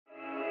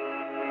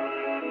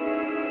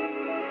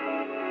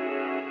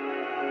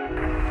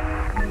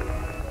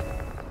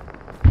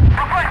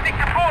Requesting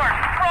support.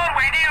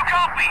 Broadway, do you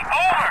copy?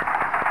 Over.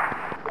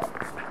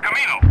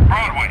 Camino,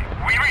 Broadway,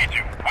 we read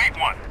you. Wait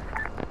one.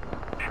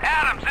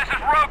 Adams, this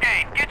is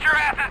Rogaine. Get your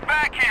asses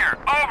back here.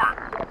 Over.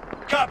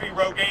 Copy,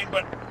 Rogaine,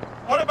 but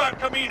what about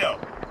Camino?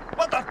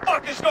 What the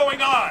fuck is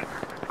going on?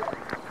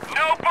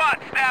 No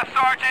but, Staff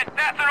Sergeant.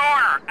 That's an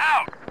order.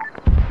 Out.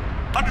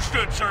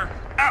 Understood, sir.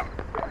 Out.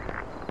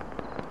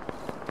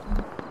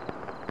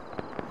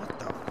 What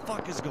the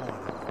fuck is going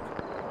on?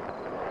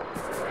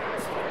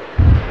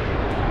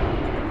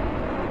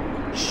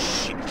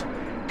 Shit.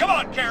 Come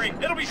on, Carrie.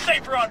 It'll be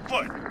safer on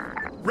foot.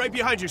 Right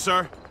behind you,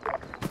 sir.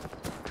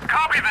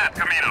 Copy that,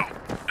 Camino.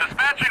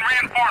 Dispatching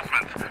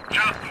reinforcements.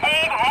 Just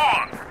hold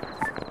on.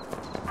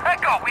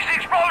 Echo, we see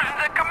explosions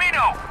at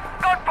Camino.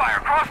 Gunfire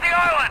across the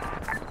island.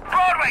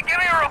 Broadway, give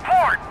me a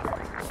report.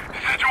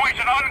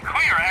 Situation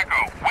unclear,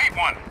 Echo. Wait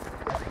one.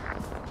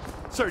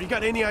 Sir, you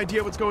got any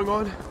idea what's going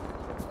on?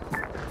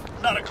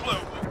 Not a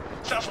clue.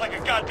 Sounds like a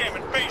goddamn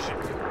invasion.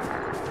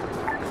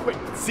 Wait,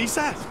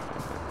 CSAT?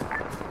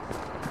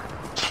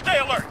 Stay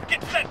alert.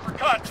 Get set for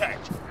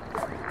contact.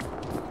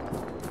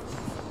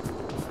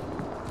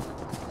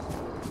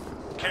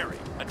 Carrie,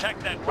 attack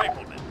that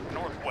rifleman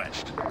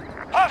northwest.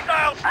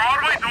 Hostiles!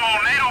 Broadway to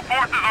all NATO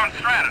forces on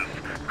Stratis.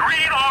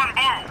 Green on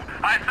blue.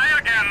 I say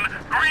again,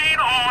 green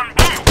on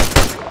blue.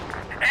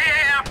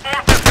 AAF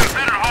forces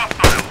considered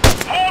hostile.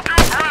 Hold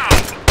your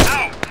ground.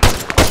 Out.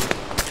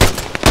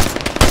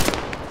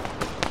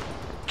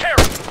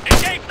 Carrie,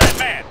 engage that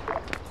man!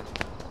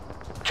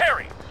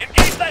 Carrie,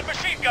 engage that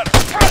machine gunner!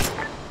 Front!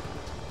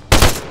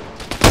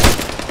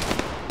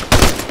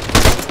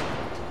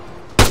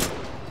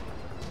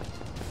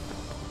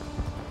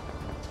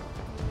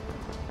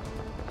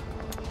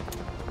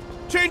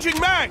 Changing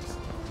mags!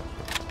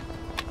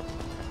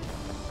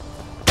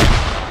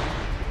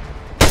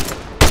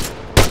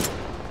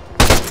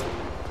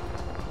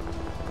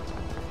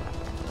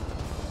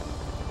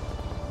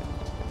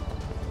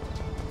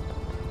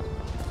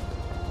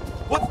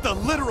 What the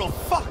literal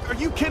fuck? Are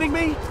you kidding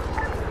me?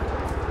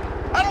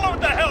 I don't know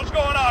what the hell's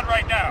going on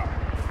right now.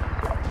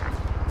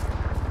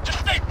 Just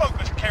stay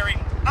focused, Carrie.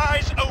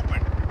 Eyes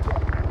open.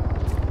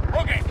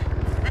 Rogaine,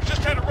 we've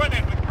just had a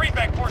run-in with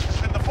greenback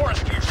forces in the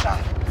forest to your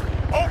south.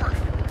 Over.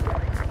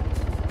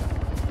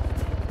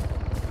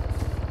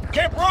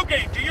 Camp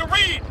Rogaine, do you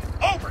read?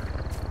 Over.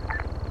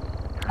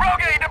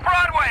 Rogaine to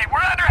Broadway.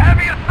 We're under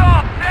heavy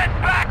assault. Send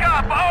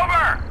backup.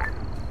 Over.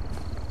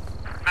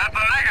 That's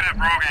a negative,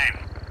 Rogaine.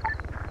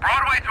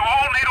 Broadway to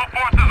all NATO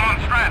forces on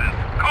Stratis.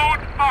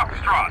 Code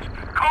Foxtrot.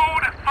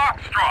 Code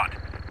Foxtrot.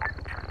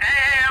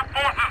 AAF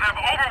forces have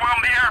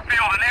overwhelmed the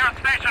airfield and Air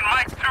Station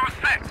Mike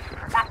 26.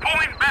 We're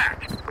pulling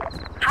back.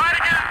 Try it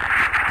again.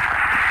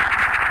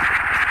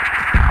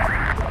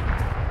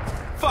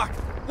 Fuck!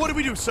 What do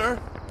we do, sir?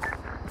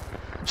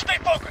 Stay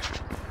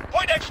focused.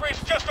 Point X-rays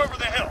just over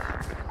the hill.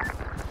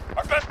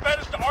 Our best bet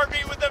is to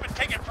RV with them and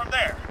take it from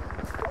there.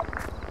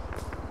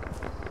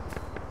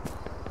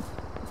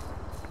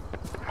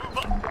 Move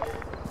up.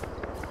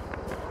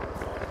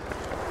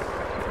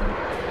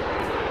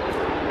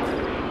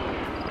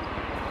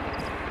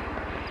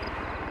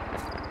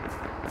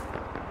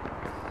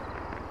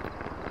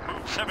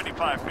 Move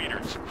 75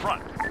 meters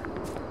front.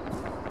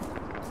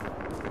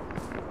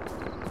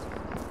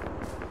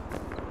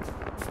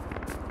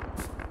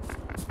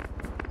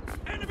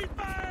 Enemy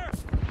fire!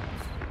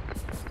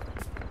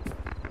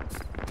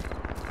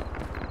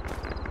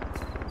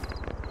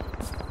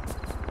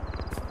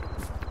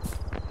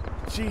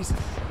 Jesus.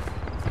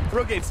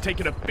 Rogaine's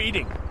taking a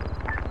beating.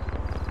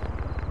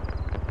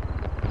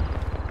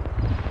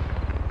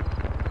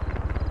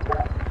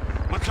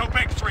 Let's hope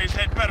X-rays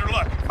had better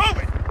luck. Move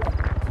it!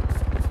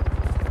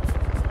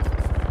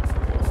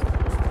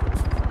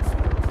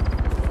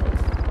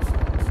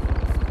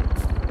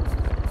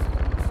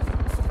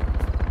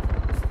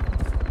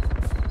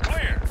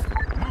 Clear.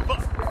 Move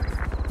up.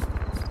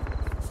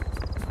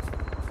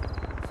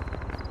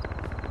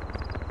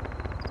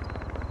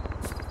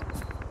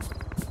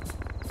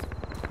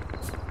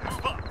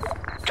 Move up.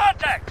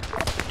 Contact!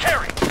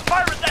 Carry!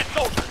 Fire at that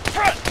soldier!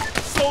 Front!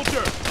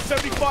 Soldier!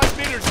 75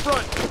 meters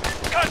front!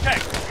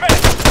 Contact!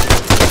 Medic!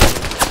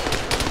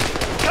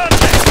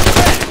 Contact!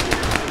 Medic!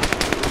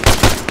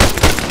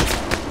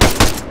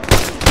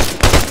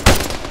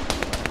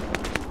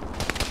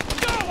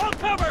 Go! I'll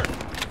cover!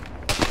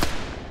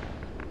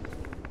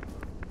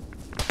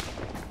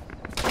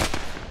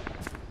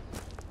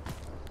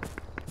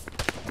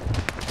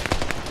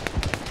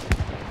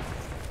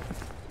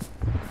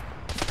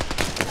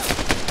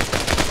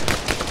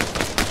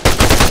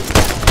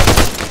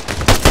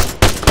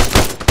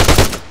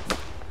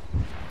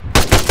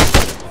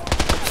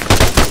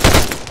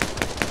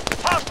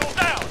 Hostile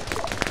down!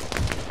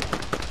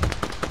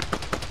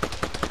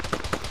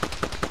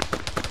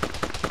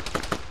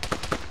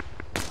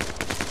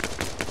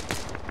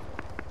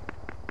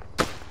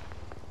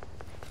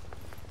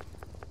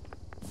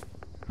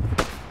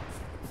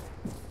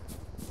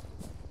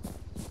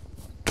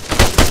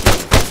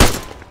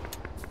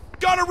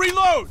 Gotta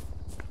reload!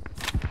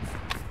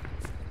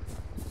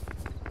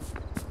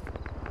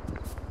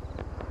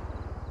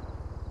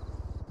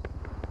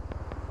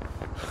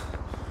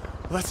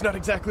 That's not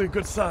exactly a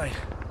good sign.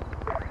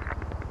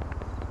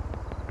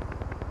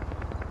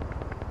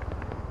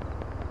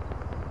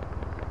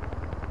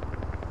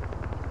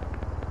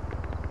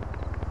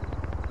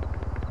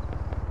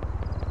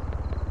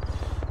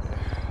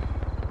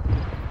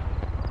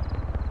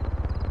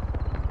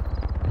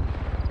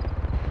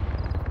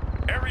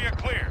 Area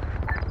clear.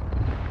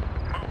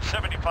 Move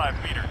 75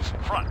 meters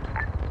front.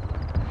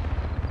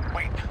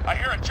 Wait, I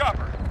hear a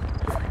chopper.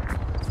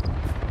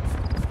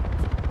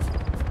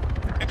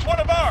 It's one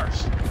of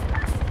ours.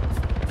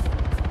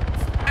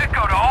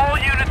 Echo to all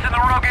units in the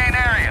Rogaine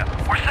area.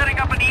 We're setting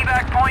up an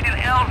evac point in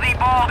LZ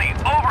Baldy.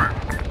 Over.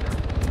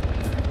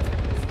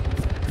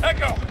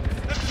 Echo,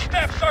 this is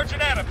Staff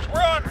Sergeant Adams.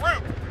 We're en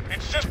route.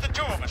 It's just the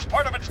two of us,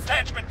 part of a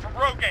detachment from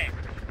Rogaine.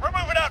 We're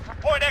moving out from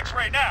Point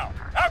X-ray now.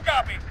 How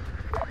copy?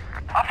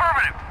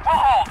 Affirmative. We'll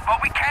hold, but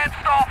we can't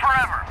stall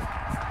forever.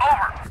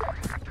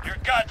 Over. Your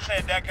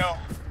godsend, Echo.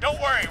 Don't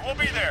worry, we'll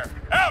be there.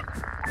 Out!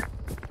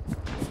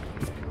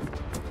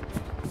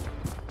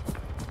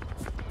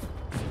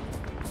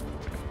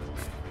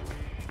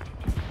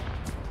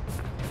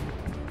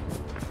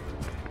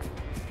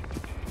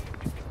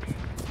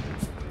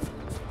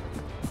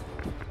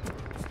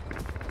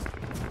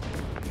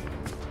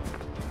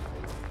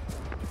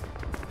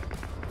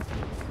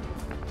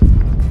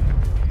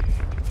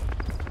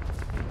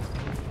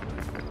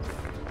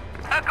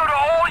 Echo to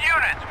all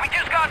units. We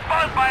just got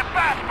buzzed by a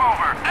fast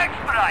mover.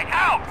 Expedite.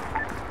 Out.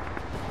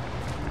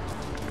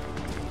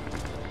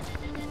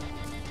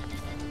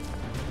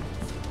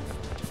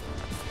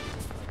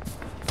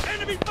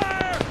 Enemy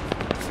fire!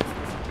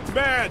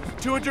 Man,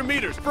 200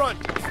 meters, front.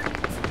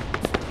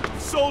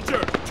 Soldier,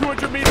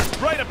 200 meters,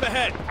 right up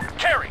ahead.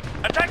 Carry,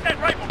 attack that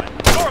rifleman.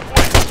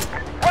 Northwest.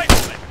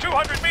 Rifleman,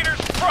 200 meters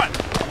front.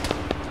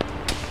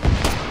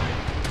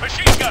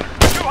 Machine gunner,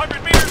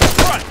 200 meters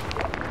front.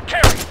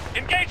 Carry,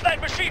 engage that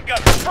machine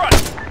gunner front.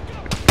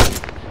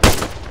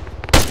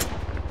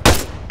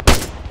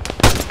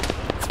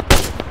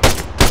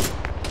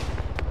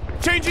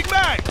 Changing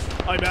mags!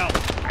 I'm out.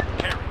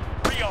 Carry,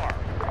 rearm.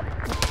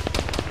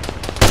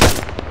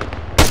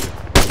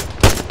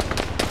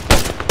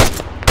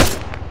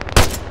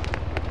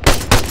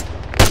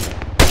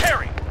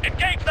 Carry,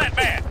 engage that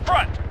man,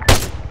 front.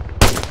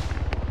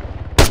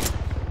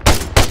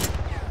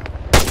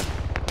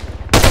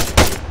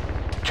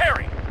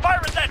 Carry,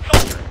 fire at that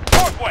soldier,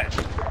 northwest.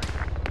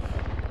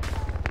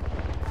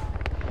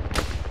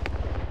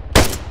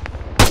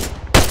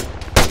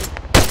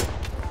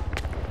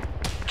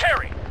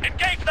 Carry,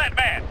 engage that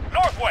man,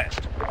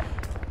 northwest.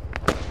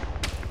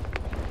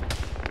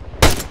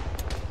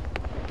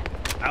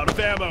 Out of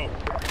ammo.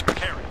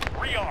 Carry,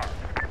 rearm.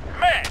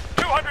 Man,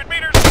 200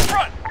 meters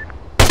front.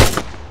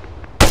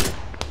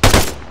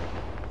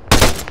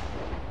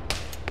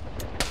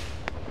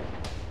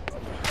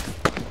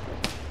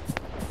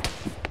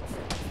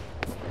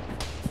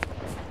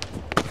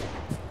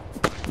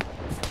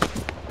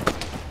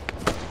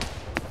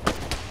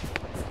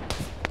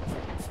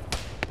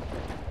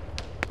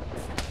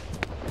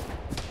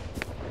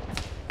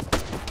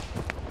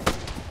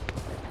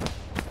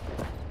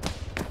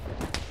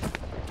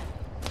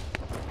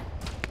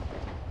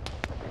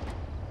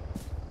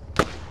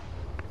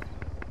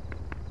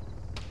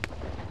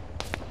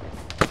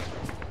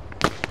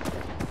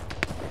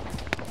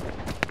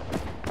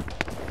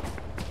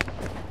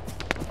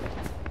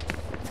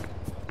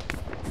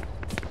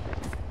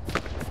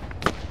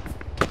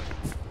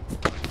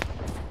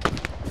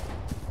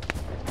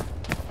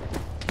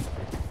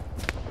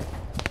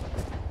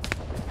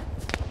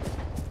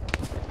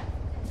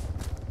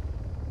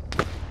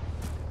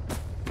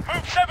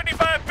 Move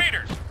 75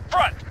 meters,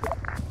 front.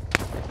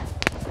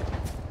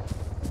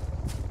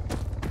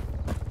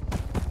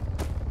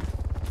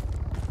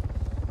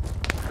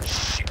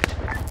 Shit.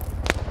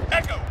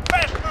 Echo,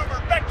 fast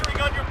mover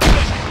vectoring on your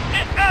position.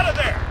 Get out of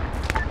there.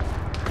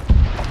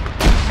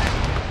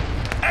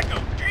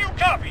 Echo, do you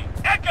copy?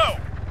 Echo!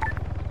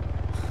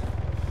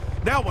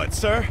 Now what,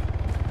 sir?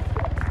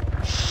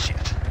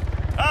 Shit.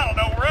 I don't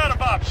know, we're out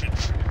of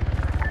options.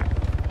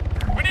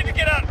 We need to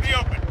get out in the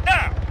open,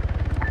 now!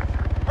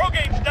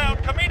 Rogaine's down,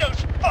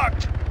 Camino's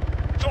fucked!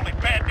 It's only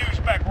bad news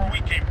back where we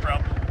came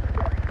from.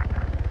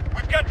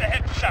 We've got to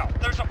head south.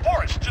 There's a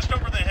forest just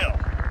over the hill.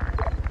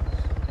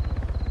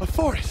 A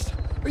forest?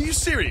 Are you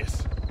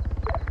serious?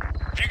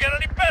 If you got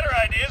any better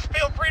ideas,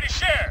 feel free to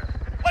share.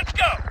 Let's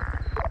go!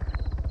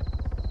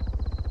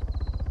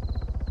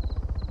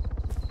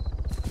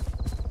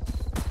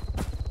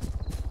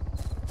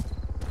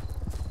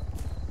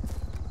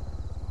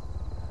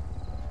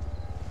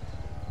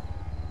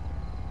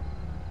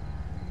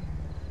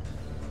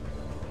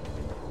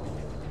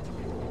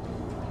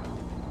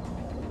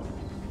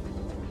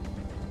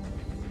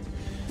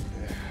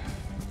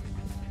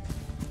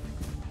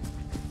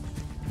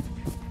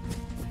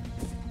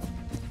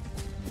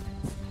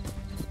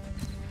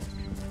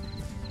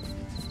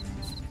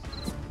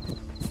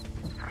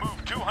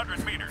 Move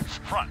 200 meters,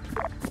 front.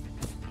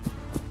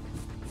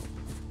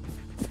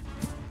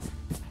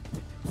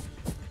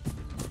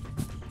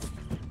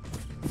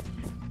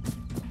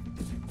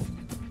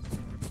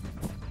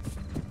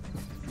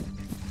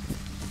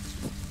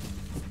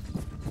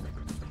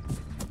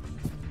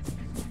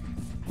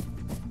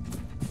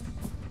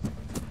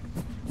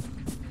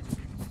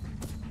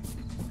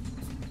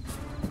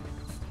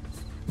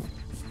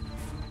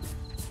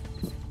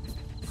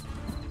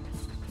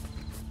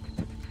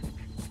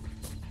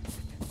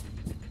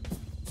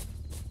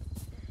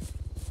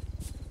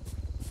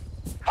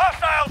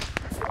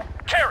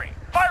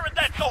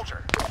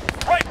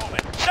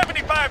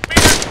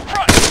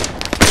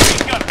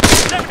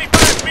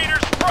 75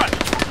 meters front.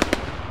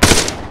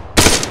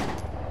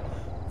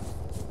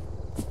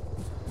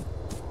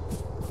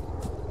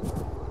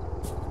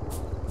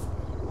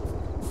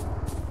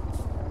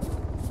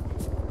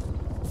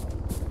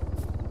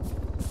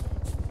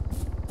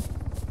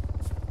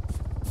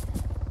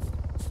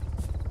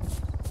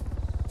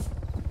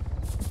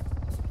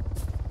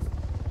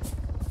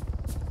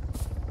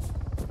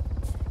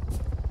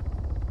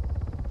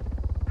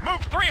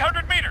 Move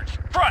 300 meters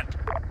front.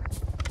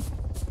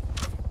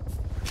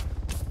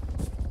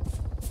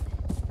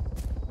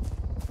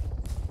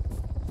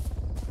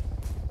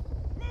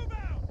 Move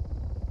out.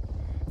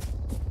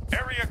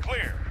 Area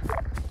clear.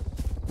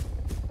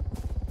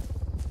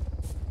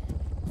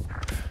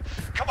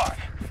 Come on,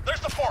 there's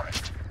the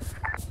forest.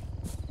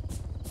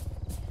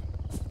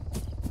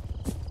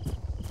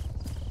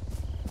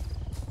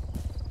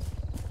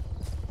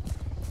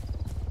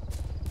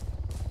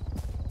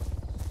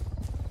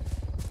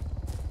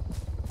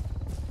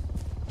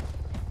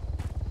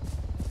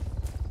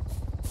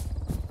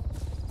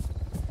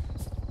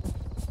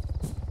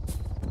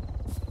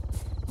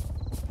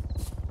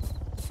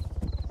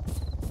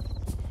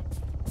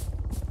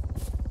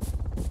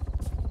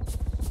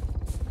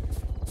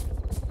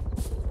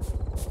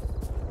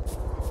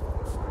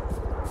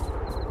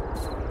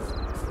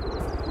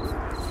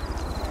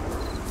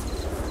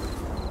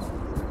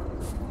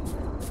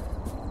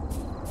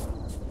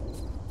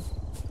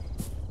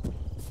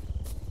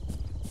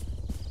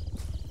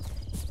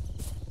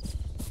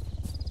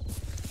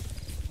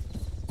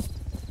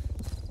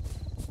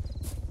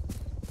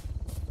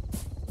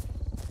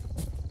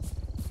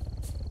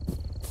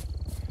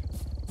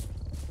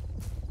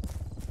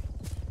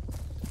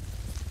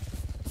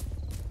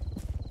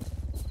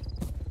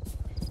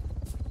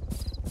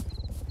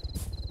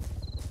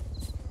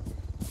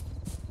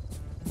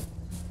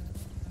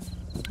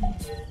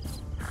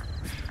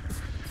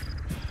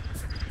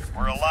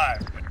 We're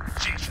alive,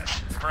 but Jesus,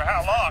 for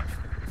how long?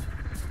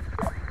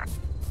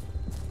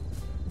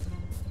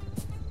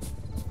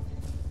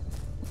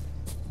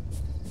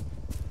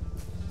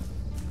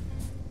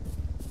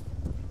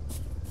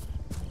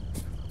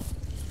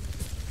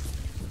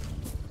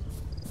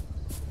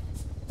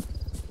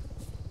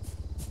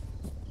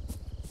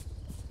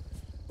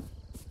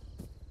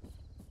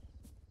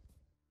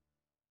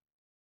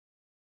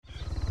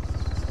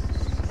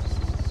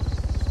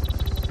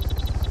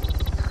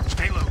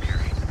 Stay low,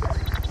 Gary.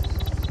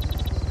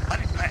 Let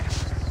it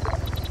pass.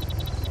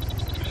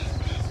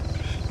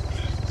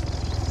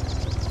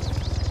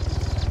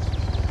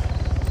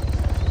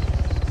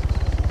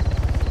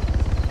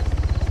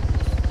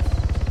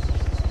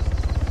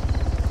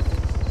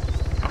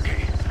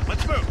 Okay,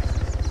 let's move.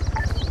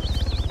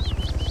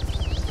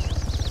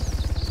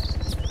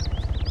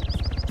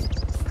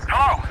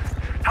 Hello?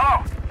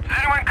 Hello? Does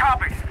anyone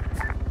copy?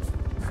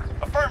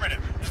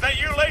 Affirmative. Is that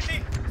you,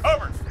 Lacey?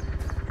 Over.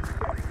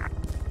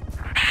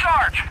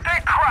 Sarge,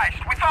 thank Christ.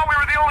 We thought we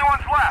were the only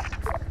ones left.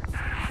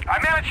 I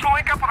managed to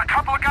link up with a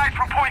couple of guys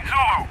from Point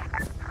Zulu.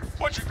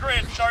 What's your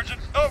grade, Sergeant?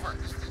 Over.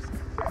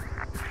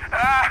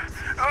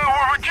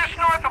 We're just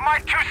north of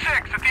Mike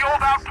 26 at the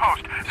old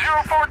outpost.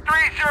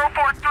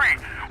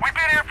 043043. We've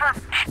been here for,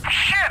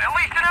 shit, at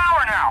least an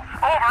hour now.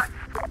 Over.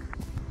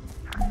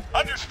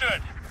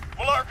 Understood.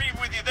 We'll RV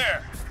with you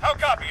there. How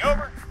copy?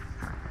 Over.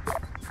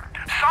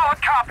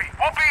 Solid copy.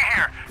 We'll be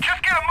here.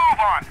 Just get a move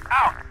on.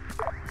 Out.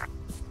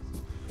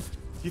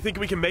 You think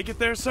we can make it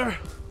there, sir?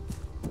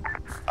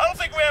 I don't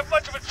think we have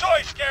much of a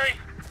choice, Gary.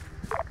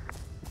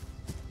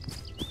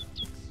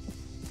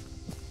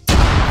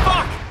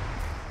 Fuck!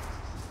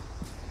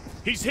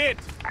 He's hit!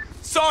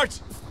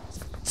 Sergeant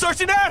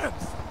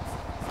Adams!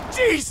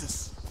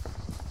 Jesus!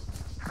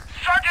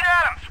 Sergeant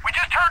Adams, we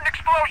just heard an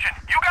explosion.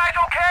 You guys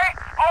okay?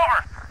 Over.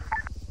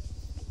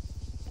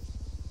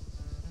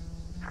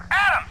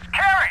 Adams,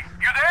 Carrie,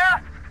 you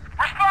there?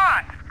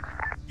 Respond.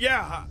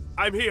 Yeah,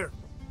 I'm here.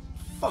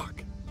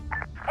 Fuck.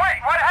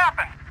 Wait, what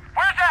happened?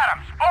 Where's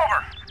Adams?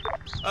 Over.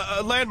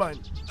 Landmine.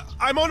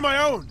 I'm on my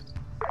own.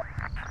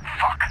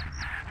 Fuck.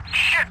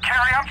 Shit,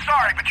 Carrie, I'm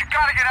sorry, but you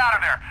gotta get out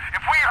of there.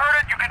 If we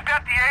heard it, you can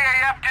bet the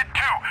AAF did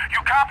too.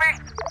 You copy?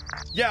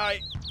 Yeah,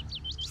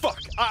 Fuck,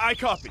 I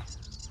copy.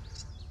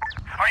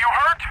 Are you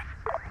hurt?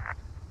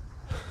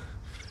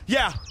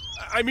 Yeah,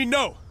 I mean,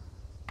 no.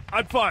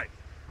 I'm fine.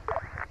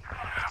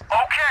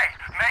 Okay,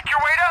 make your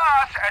way to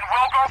us, and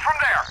we'll go from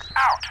there.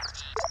 Out.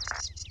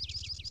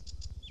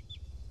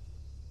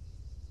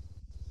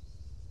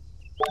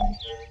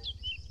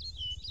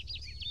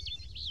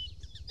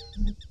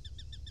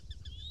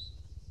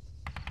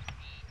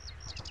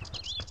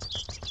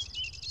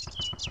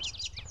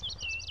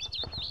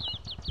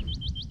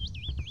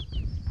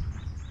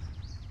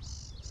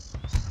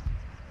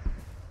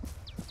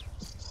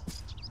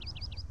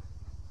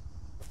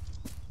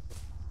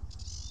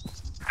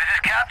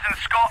 Captain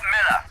Scott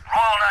Miller,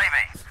 Royal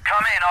Navy.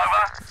 Come in,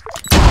 over.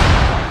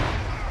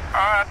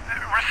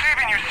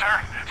 Receiving you,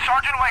 sir.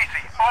 Sergeant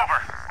Lacey, over.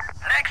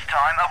 Next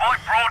time, avoid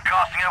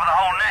broadcasting over the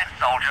whole net,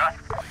 soldier.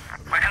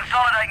 We're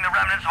consolidating the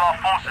remnants of our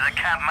forces at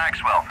Camp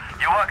Maxwell.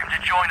 You're welcome to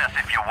join us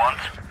if you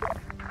want.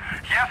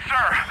 Yes,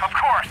 sir. Of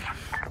course.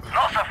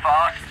 Not so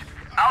fast.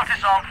 Altis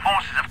armed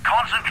forces have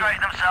concentrated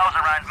themselves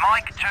around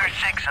Mike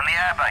 26 and the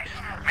airbase,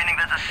 meaning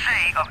there's a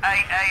sea of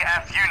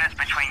AAF units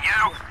between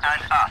you and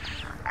us.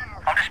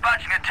 I'm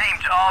dispatching a team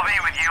to RV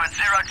with you at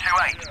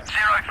 028,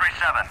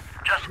 037,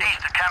 just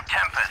east of Camp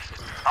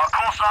Tempest. Our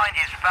call sign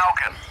is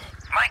Falcon.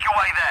 Make your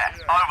way there.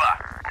 Over.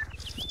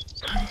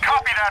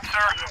 Copy that,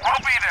 sir.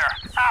 We'll be there.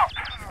 Out.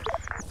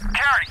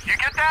 Carrie, you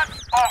get that?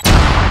 Over.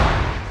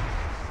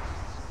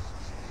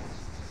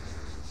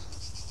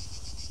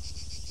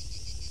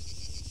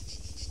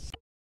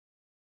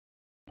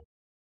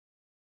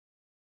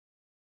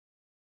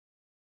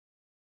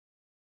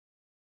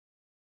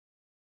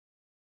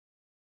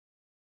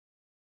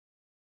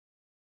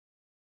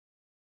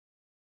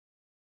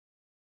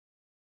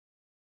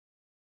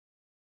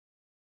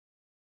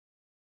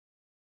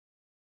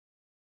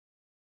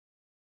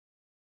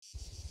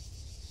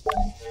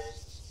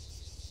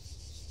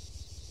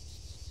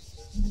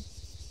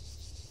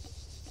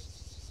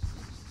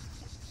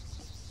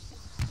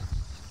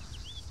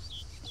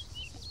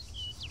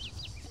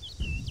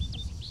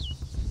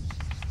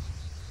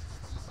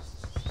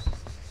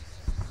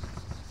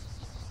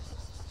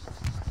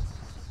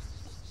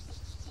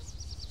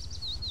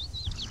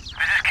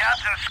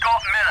 Captain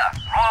Scott Miller,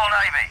 Royal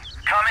Navy.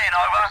 Come in,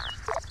 over.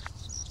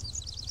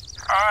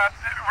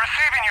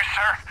 Receiving you,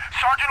 sir.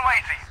 Sergeant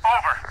Lacey,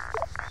 over.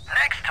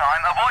 Next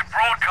time, avoid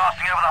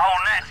broadcasting over the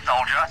whole net,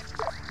 soldier.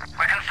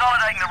 We're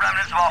consolidating the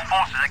remnants of our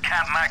forces at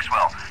Camp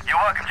Maxwell.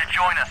 You're welcome to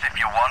join us if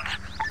you want.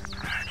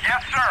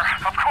 Yes, sir.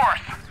 Of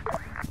course.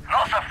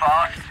 Not so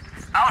fast.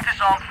 Altis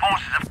armed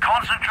forces have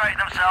concentrated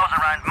themselves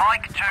around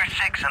Mike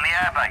 26 and the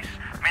airbase,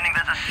 meaning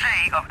there's a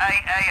sea of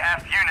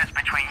AAF units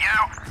between you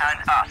and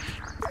us.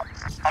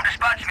 I'm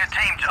dispatching a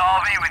team to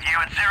RV with you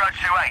at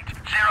 028,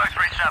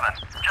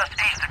 037, just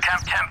east of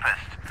Camp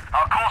Tempest.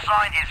 Our call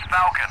sign is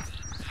Falcon.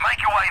 Make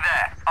your way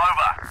there.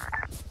 Over.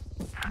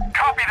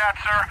 Copy that,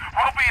 sir.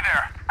 We'll be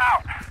there.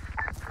 Out.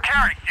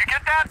 Carrie, you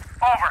get that?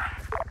 Over.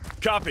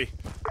 Copy.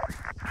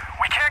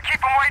 We can't keep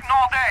them waiting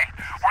all day.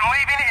 We're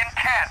leaving in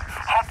 10.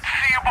 Hope to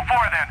see you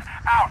before then.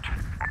 Out.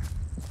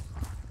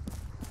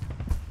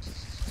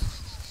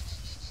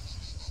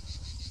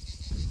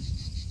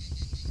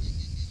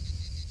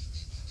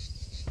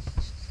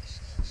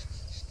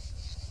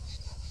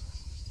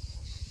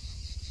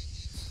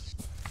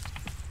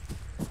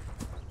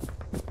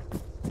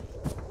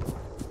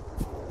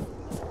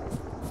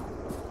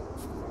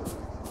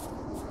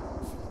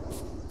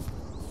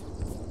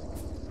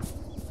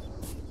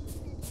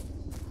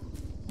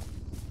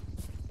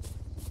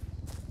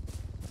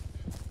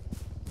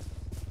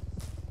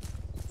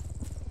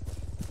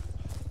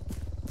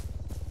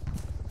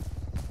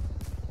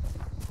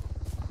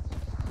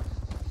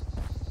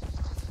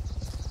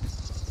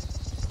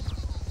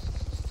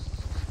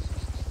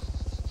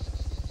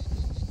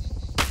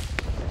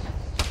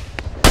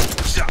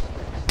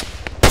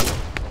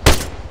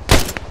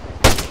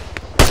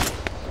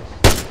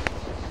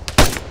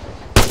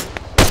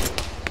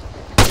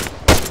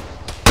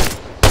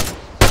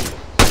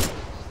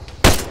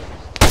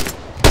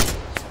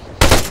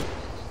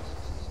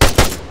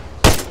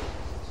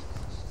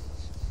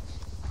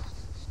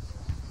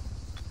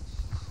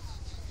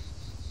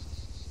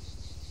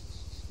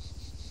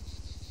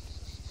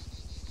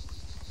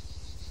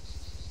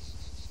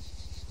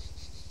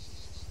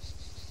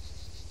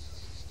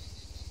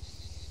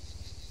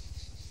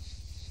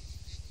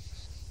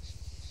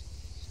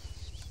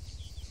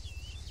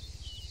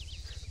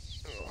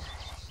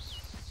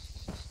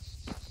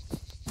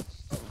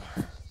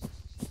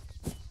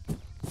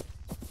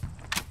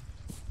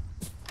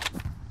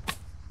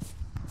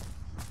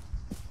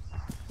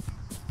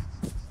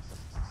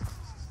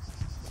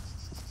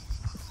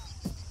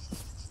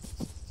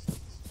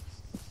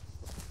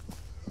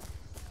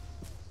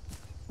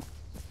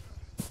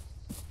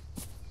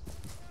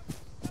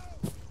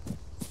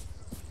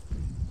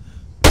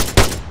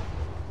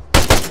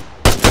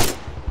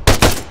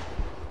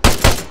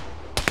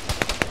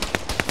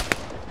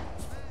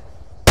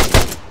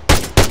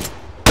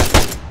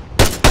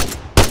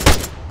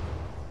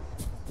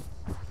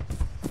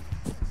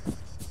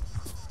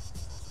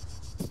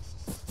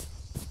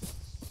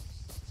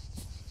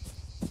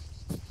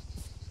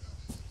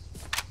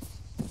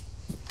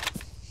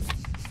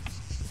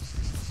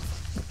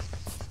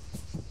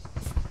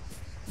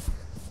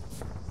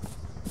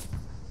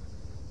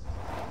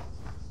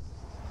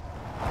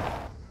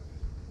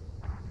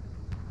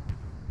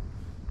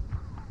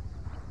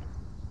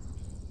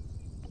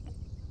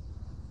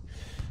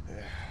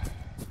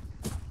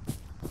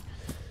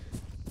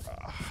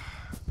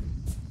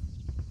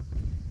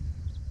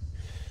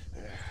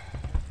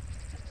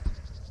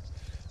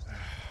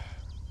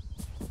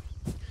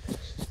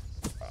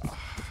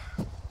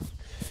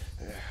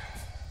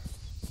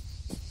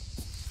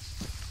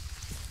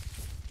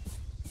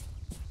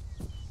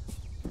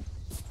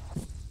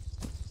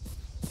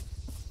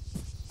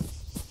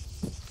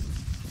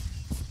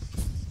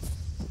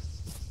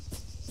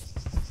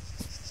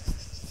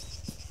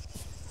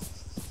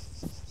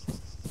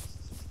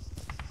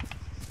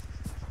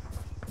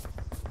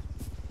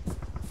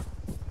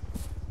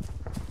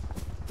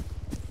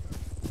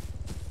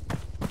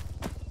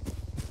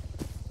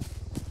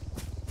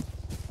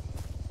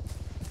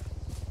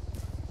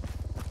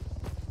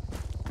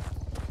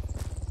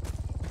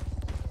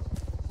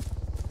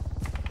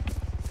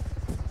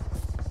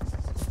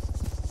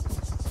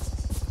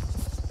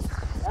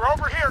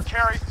 here,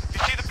 Carrie. You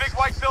see the big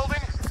white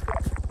building?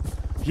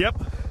 Yep.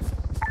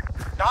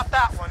 Not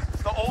that one.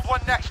 The old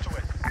one next to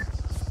it.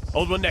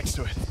 Old one next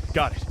to it.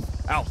 Got it.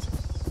 Out.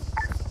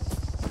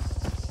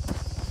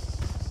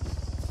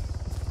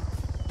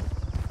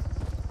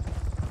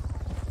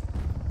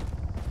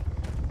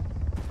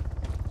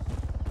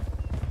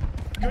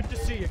 Good to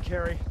see you,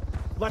 Carrie.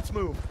 Let's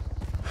move.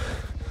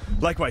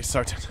 Likewise,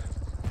 Sergeant.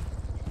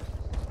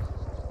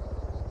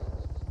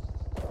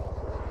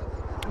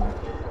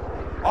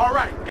 All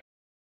right.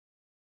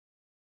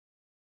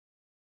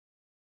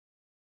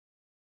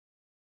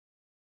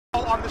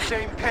 All on the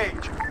same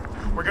page.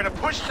 We're gonna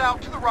push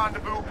south to the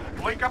rendezvous,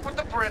 link up with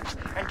the Brits,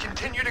 and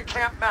continue to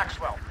Camp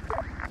Maxwell.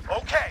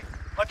 Okay,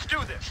 let's do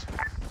this.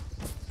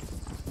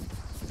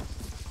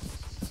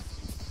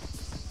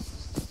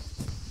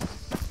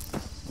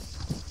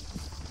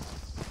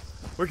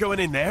 We're going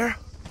in there?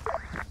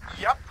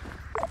 Yep.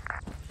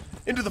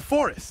 Into the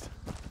forest.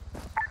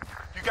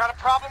 You got a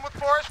problem with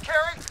Forrest,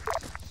 Carrie?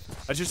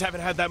 I just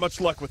haven't had that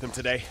much luck with him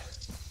today.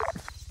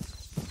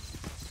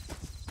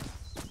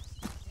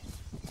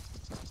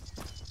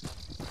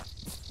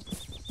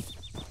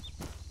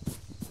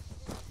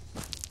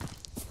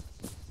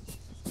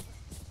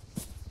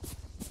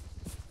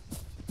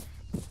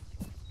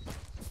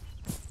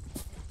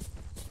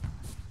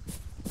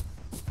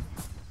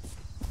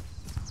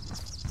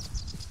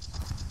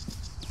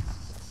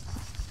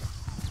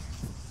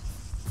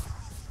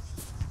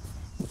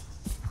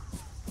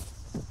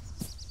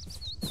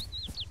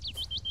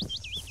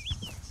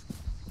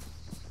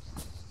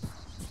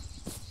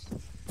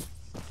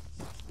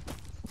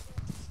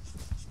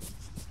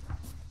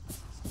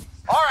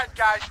 All right,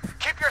 guys,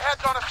 keep your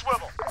heads on a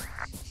swivel.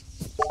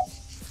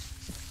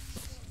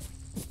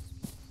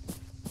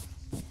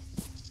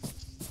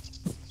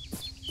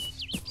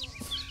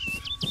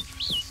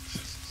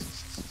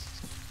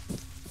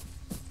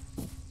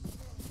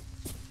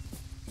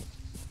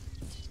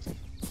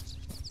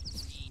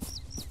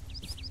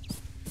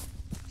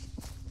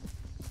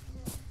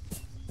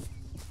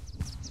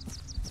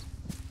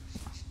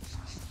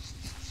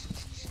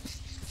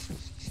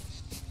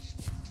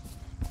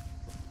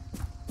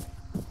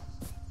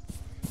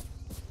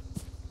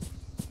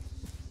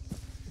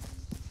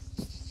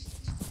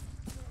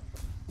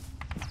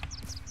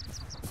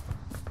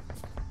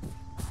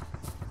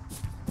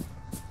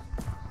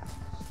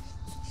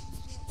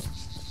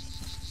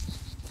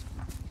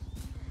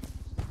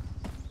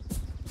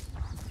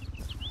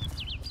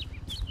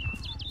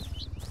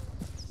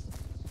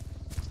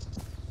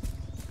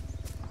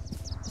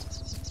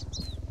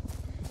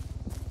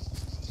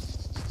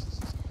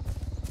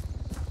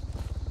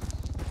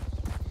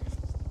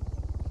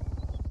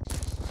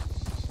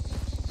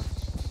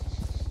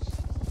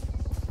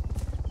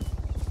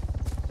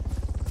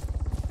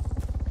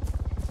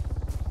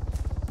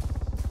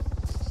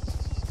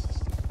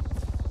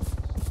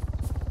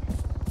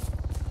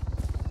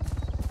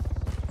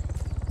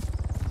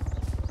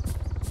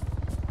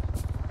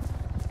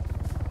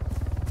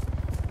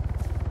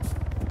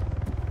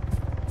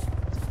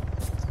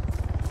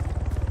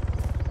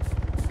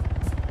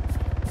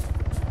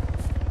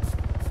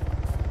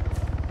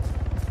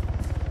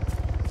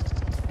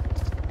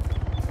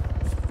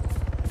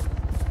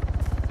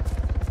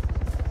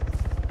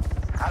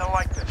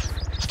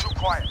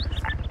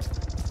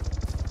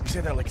 You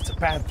say that like it's a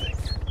bad thing.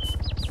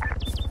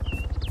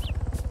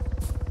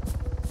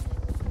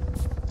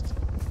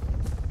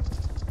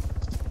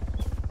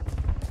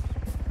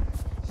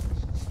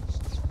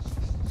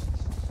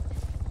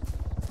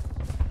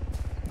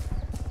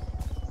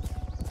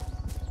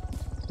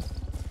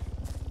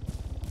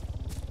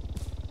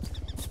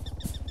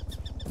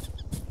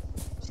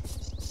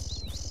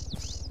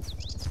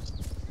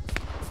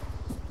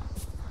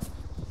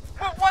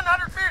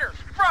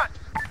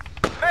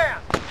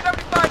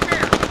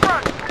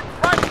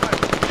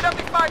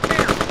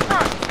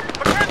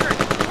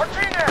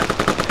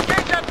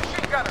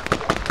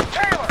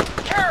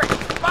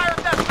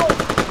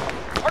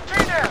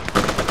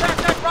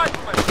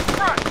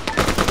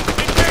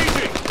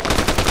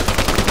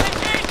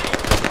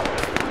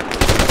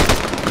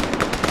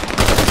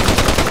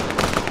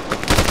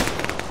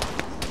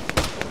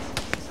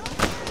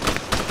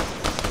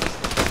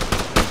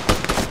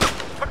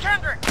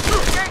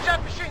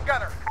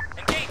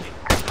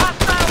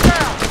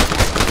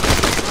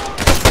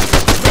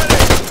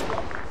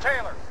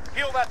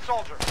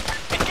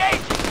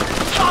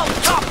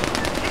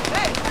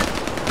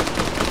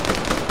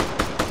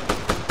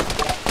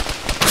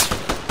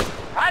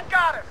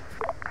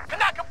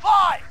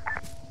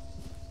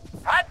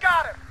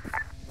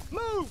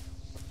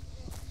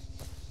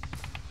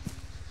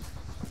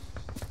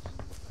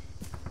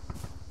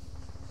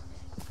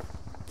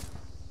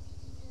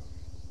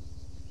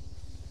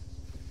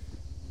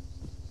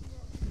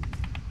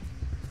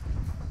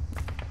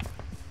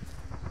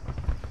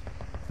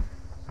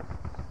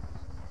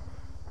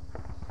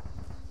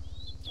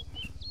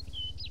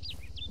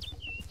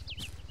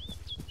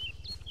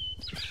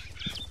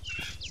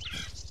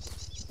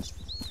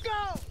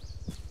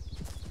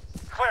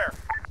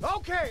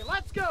 Okay,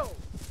 let's go!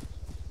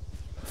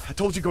 I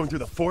told you going through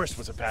the forest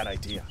was a bad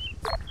idea.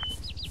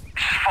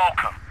 This is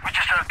Falcon. We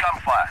just heard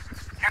gunfire.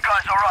 You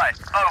guys alright?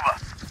 Over.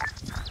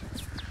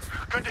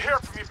 Good to hear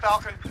from you,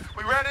 Falcon.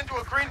 We ran into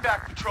a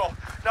greenback patrol.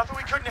 Nothing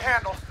we couldn't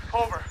handle.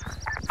 Over.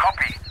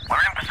 Copy. We're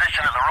in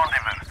position at the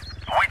rendezvous.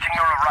 Awaiting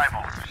your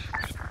arrival.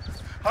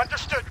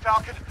 Understood,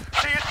 Falcon.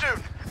 See you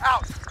soon.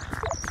 Out.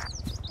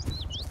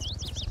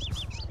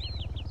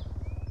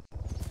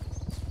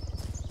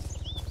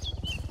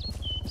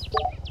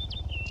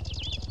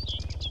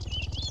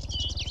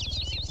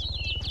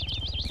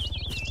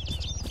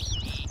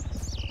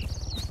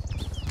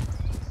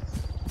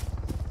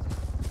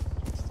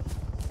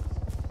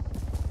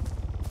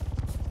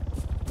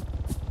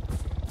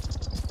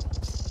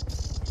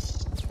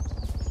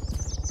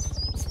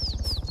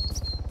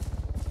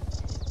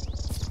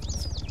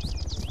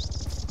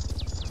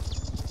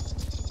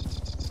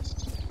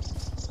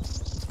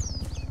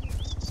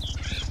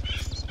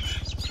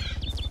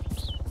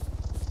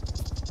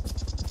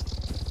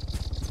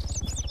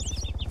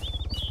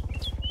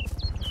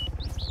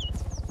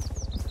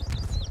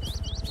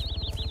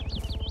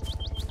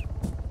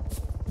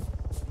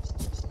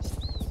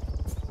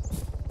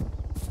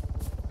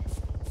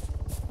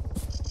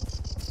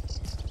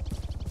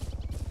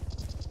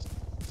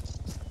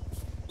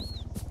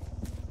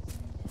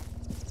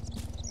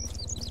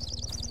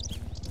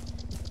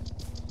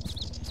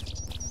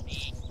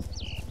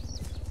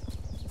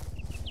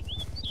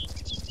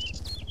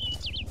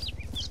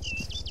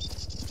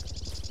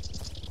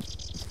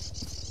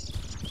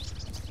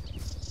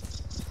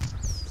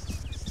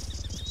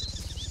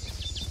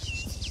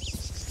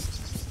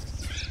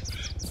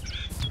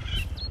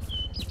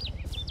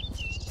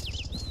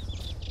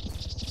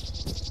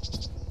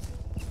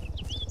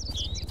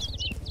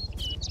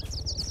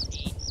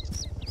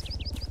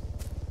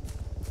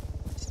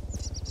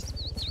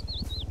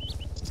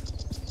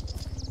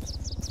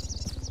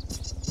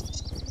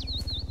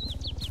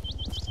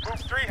 Move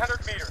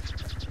 300 meters.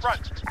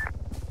 Front.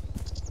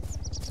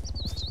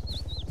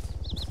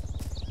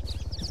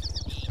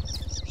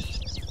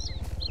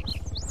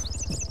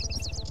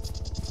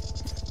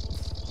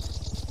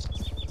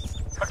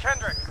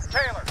 McKendrick,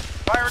 Taylor,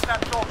 fire at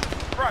that soldier.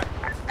 Front.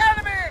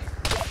 Enemy!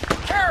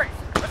 Carry!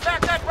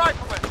 Attack that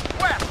rifleman.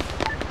 West.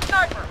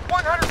 Sniper,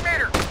 100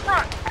 meters.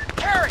 Front.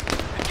 Carry!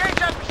 Engage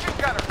that machine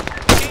gunner.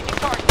 Engaging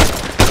target.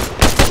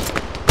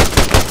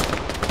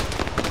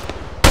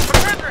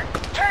 McKendrick,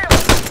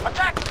 Taylor,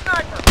 attack the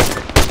sniper.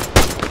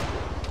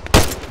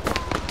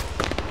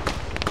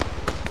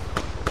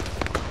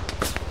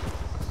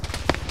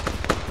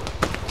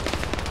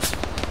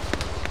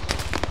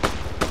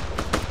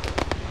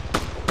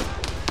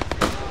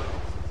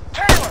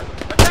 Taylor,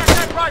 attack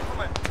that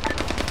rifleman.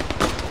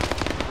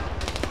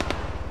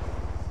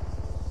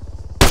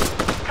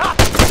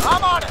 Copy,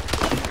 I'm on it.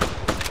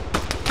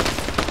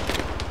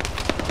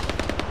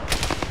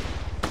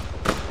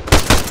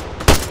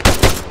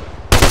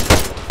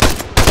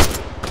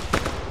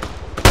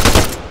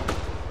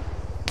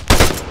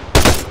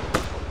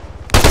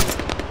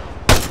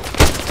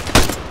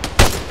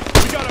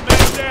 We got a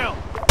man down!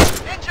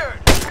 Injured.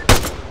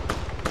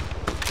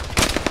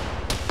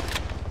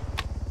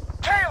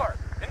 Taylor,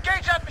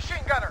 engage that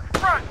machine gunner.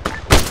 Front.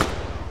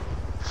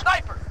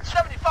 Sniper,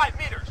 75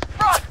 meters.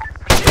 Front.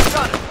 Machine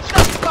gunner,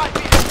 75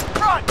 meters.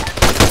 Front.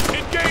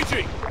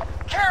 Engaging!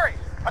 Carry,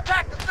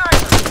 attack the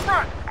sniper.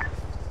 Front.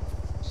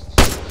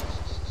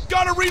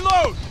 Gotta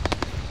reload!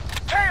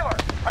 Taylor,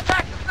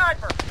 attack the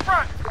sniper.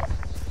 Front.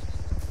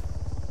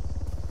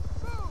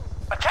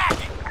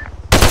 Attacking.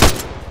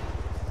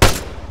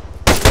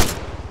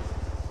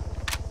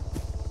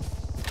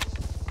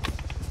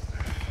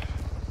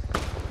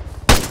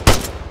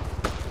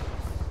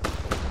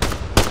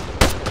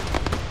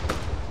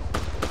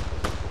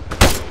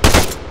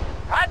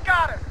 I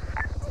got him.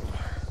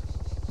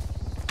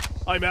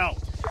 I'm out.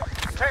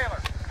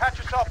 Taylor, patch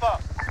yourself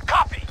up.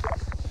 Copy.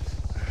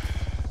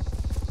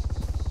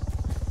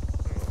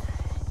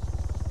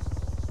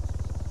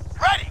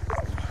 Ready.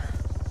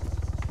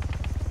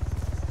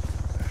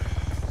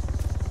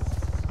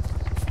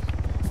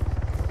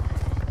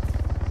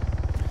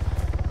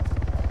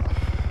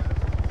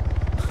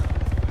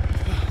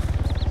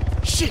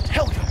 Shit,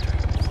 helicopter!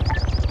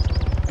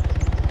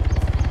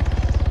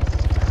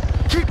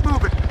 Keep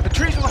moving. The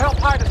trees will help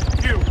hide us from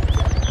you.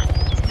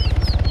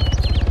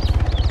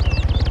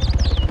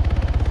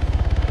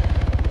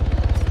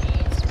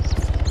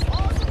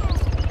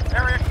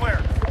 Area clear.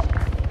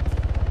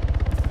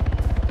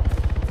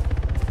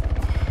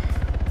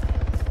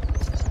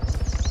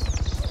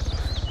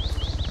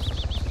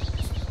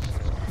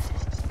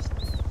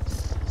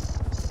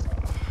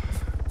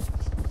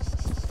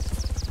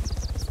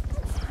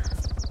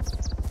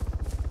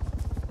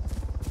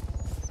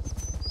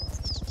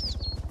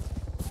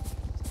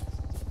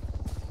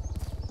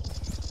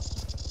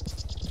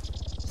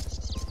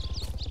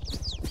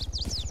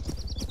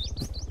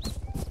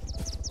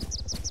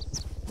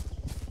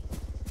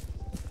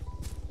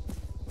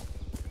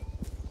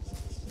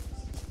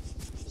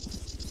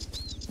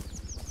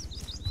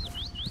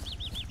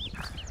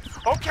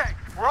 Okay,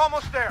 we're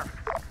almost there.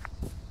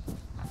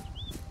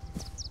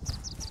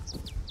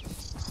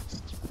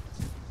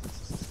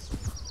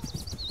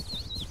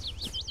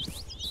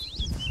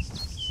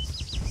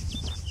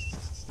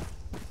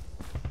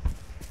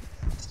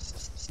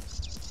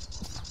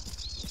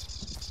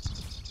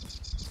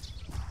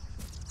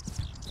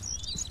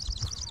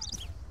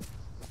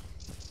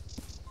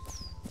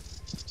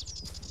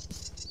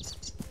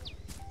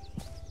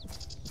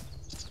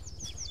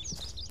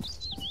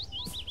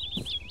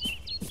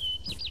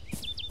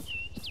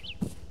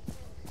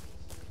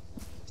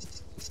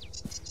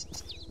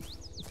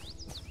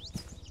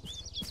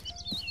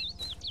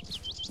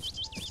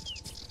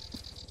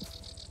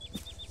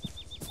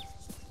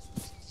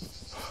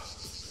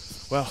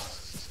 Well,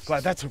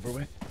 glad that's over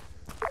with.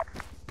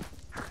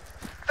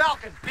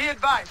 Falcon, be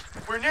advised.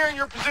 We're nearing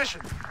your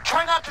position.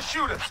 Try not to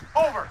shoot us.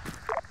 Over.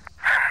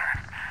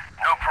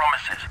 No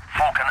promises.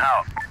 Falcon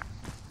out.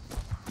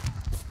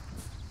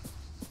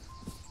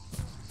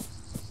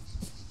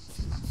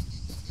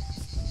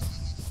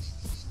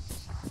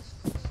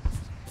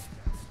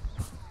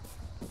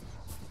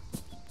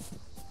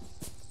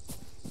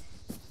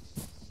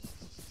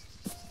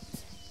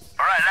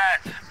 All right,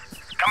 lads.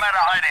 Come out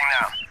of hiding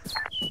now.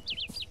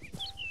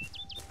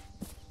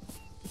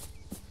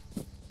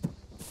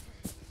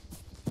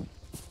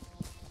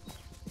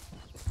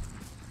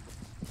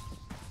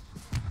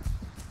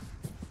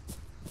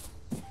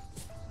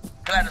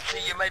 Glad to see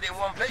you made it in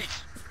one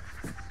piece.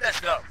 Let's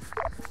go.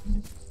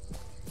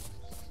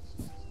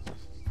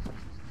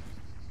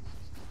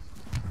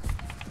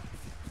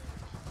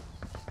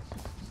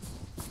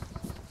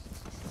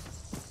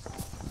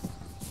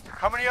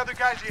 How many other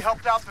guys you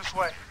helped out this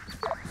way?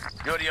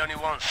 You're the only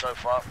one so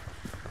far.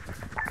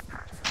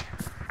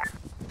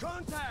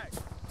 Contact!